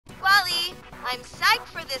I'm psyched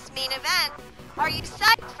for this main event. Are you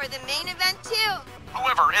psyched for the main event too?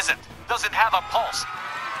 Whoever isn't doesn't have a pulse.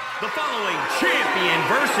 The following champion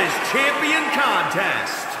versus champion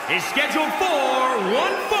contest is scheduled for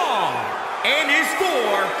one fall and is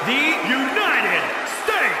for the United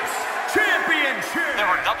States Championship. There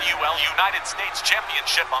are WL United States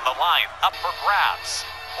Championship on the line, up for grabs.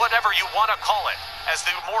 Whatever you want to call it, as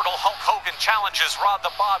the immortal Hulk Hogan challenges Rod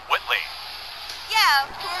the Bod Whitley. Yeah,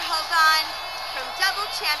 poor Hogan. From double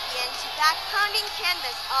champion to back pounding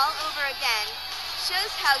canvas all over again.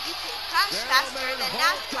 Shows how you can crash faster than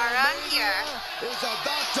NASCAR on here. Is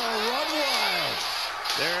about to run wild.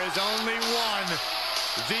 There is only one,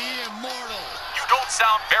 the immortal. You don't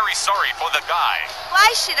sound very sorry for the guy. Why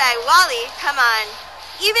should I, Wally? Come on.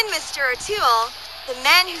 Even Mr. O'Toole, the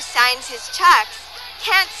man who signs his checks,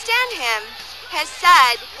 can't stand him, has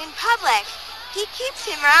said in public he keeps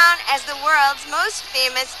him around as the world's most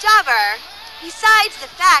famous jobber. Besides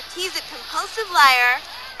the fact he's a compulsive liar,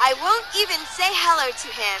 I won't even say hello to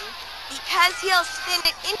him, because he'll spin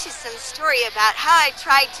it into some story about how I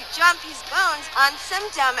tried to jump his bones on some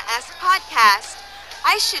dumb-ass podcast.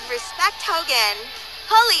 I should respect Hogan.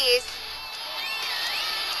 Police.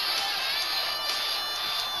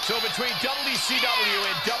 So between WCW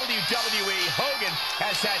and WWE, Hogan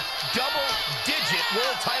has had double-digit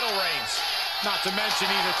world title reigns. Not to mention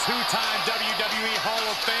he's a two-time WWE Hall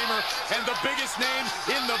of Famer and the biggest name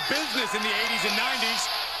in the business in the 80s and 90s.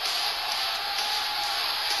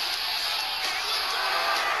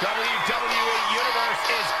 WWE Universe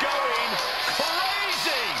is going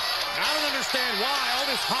crazy. I don't understand why all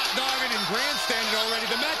this hot dogging and grandstanding already.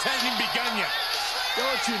 The match hasn't even begun yet.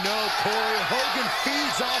 Don't you know, Corey, Hogan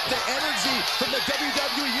feeds off the energy from the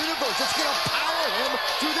WWE Universe. It's going to power him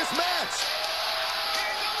through this match.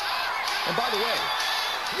 And by the way,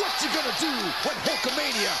 what you gonna do when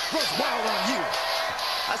Hulkamania runs wild on you?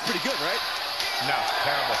 That's pretty good, right? No,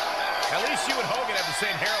 terrible. At least you and Hogan have the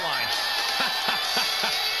same hairline.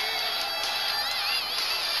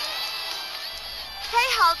 Hey,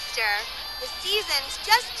 Hulkster. The season's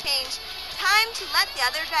just changed. Time to let the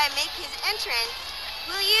other guy make his entrance.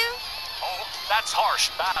 Will you? Oh, that's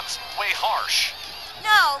harsh, Babs. Way harsh.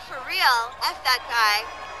 No, for real. F that guy.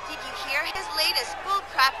 Did you hear his latest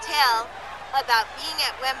bullcrap tale about being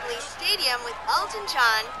at Wembley Stadium with Elton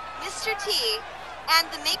John, Mr. T, and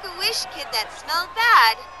the Make-A-Wish kid that smelled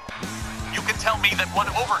bad? You can tell me that one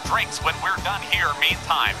overdrinks when we're done here.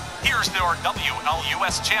 Meantime, here's our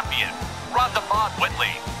WLUS champion, Rod the Bod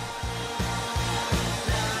Whitley.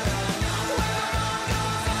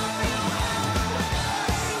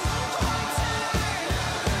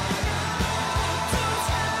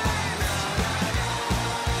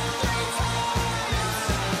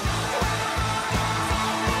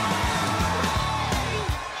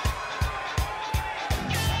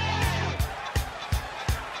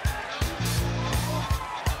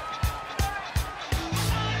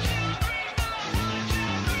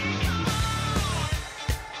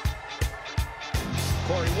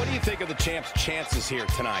 Corey, what do you think of the champ's chances here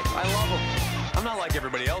tonight? I love him. I'm not like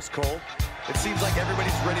everybody else, Cole. It seems like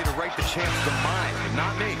everybody's ready to write the champ's demise, but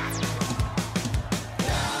not me.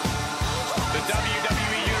 The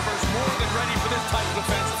WWE Universe more than ready for this title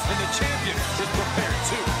defense, and the champion is prepared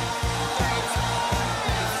too.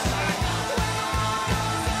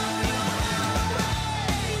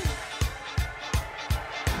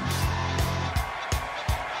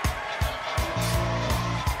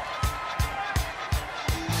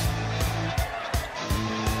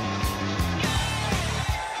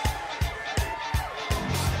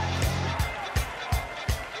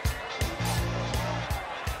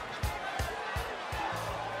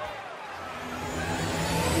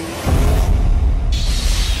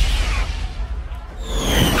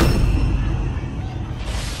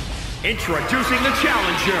 Introducing the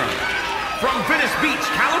challenger, from Venice Beach,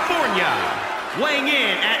 California, weighing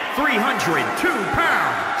in at 302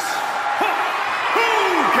 pounds, Hulk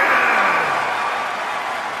Hogan!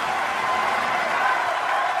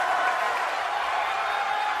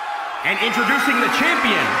 And introducing the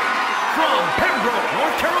champion, from Pembroke,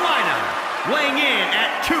 North Carolina, weighing in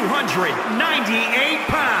at 298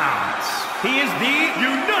 pounds, he is the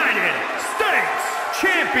United States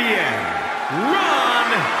Champion,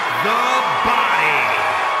 Ron the Body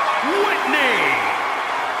Whitney.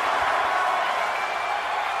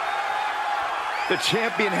 The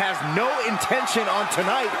champion has no intention on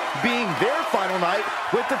tonight being their final night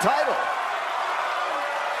with the title.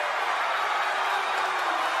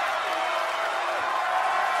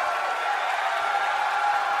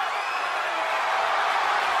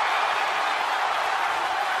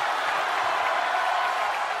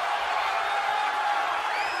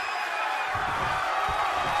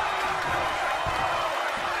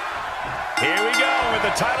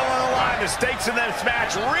 With the title on the line, the stakes in this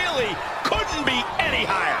match really couldn't be any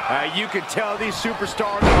higher. You can tell these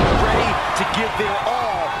superstars are ready to give their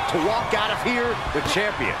all to walk out of here the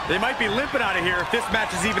champion. They might be limping out of here if this match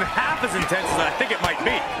is even half as intense as I think it might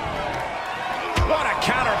be. What a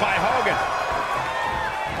counter by Hogan.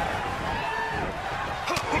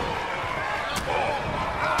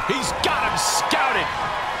 He's got him scouted.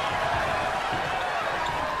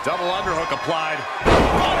 Double underhook applied.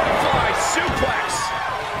 Butterfly suplex.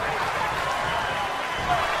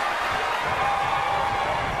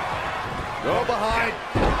 Go behind.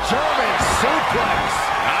 German suplex.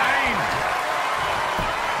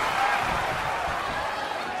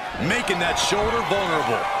 9. Making that shoulder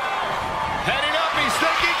vulnerable. Heading up, he's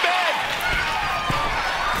thinking big.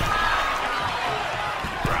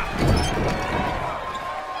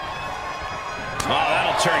 Oh,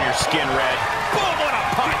 that'll turn your skin red. Boom, what a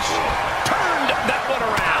punch. Turned that one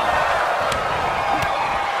around.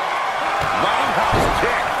 Roundhouse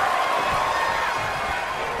kick.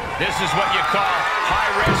 This is what you call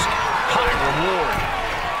high risk, high reward.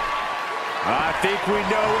 I think we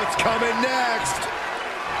know what's coming next.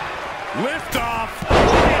 Lift off.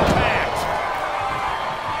 Impact.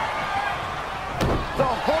 The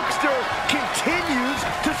Hulkster continues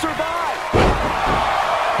to survive.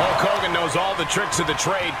 Hulk Hogan knows all the tricks of the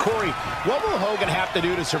trade. Corey, what will Hogan have to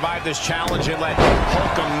do to survive this challenge and let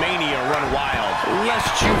Hulkamania run wild?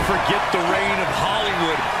 Lest you forget the reign of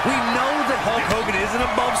Hollywood. We know that Hulk Hogan isn't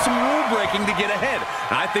above some rule breaking to get ahead.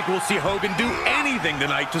 I think we'll see Hogan do anything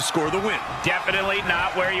tonight to score the win. Definitely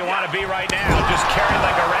not where you want to be right now. Just carried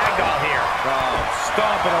like a rag doll here. Oh,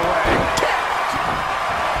 stomping away.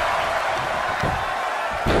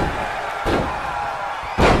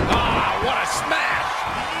 What a smash!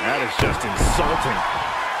 That is just insulting.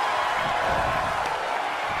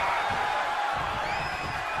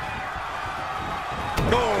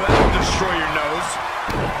 Oh, that'll destroy your nose.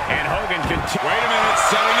 And Hogan continues. Wait a minute,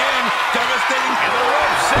 setting in. Devastating. And the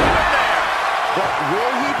rope set him there. But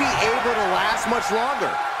will he be able to last much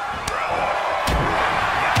longer?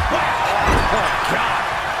 Oh, God.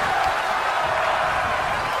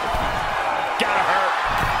 Gotta hurt.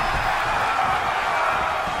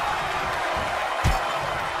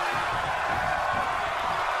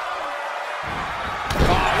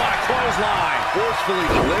 Oh, what a clothesline. Forcefully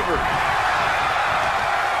delivered.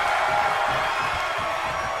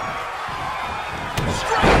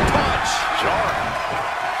 Straight punch. Jarring.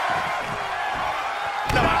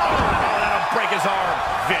 No, that'll break his arm.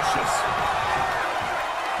 Vicious.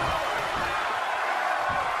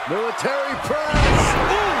 Military press.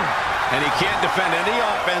 Ooh. And he can't defend any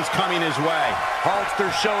offense coming his way.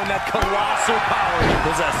 Hulkster showing that colossal power he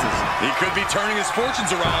possesses. He could be turning his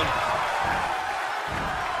fortunes around.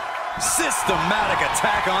 Systematic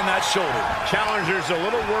attack on that shoulder. Challenger's a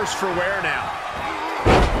little worse for wear now.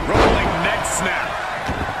 Rolling neck snap.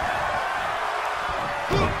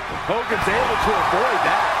 Hogan's able to avoid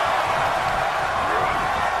that.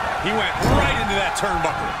 He went right into that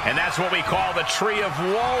turnbuckle. And that's what we call the tree of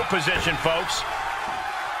woe position, folks.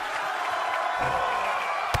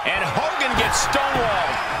 And Hogan gets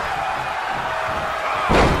stonewalled.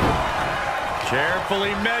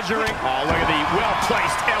 Carefully measuring. Oh, look at the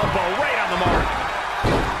well-placed elbow right on the mark.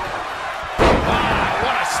 Ah,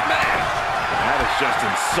 what a smash. That is just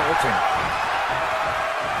insulting.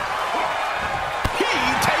 He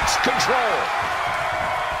takes control.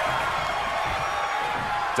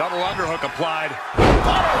 Double underhook applied.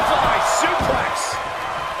 Butterfly suplex.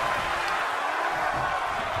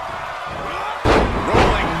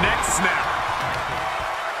 Rolling neck snap.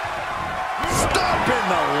 Stomp in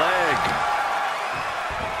the leg.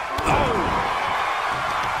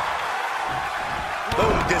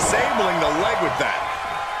 Oh, disabling the leg with that.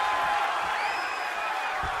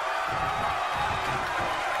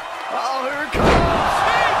 Oh, here it comes.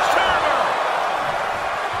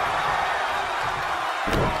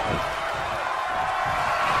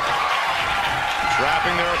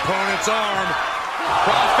 Trapping their opponent's arm.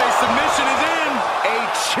 Crossface submission is in. A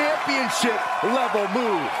championship level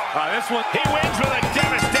move. This one, he wins with a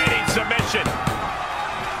devastating submission.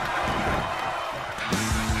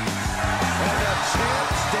 And the champ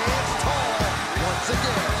stands tall once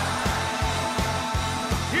again.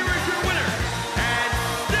 Here is your winner, and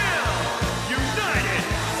still United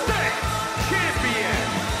States Champion,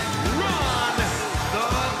 Ron the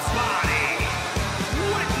Body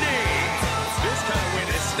Whitley. This kind of win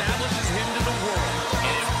establishes him to the world.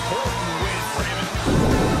 An important win for him.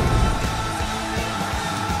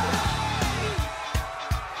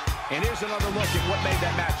 And here's another look at what made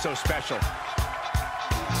that match so special.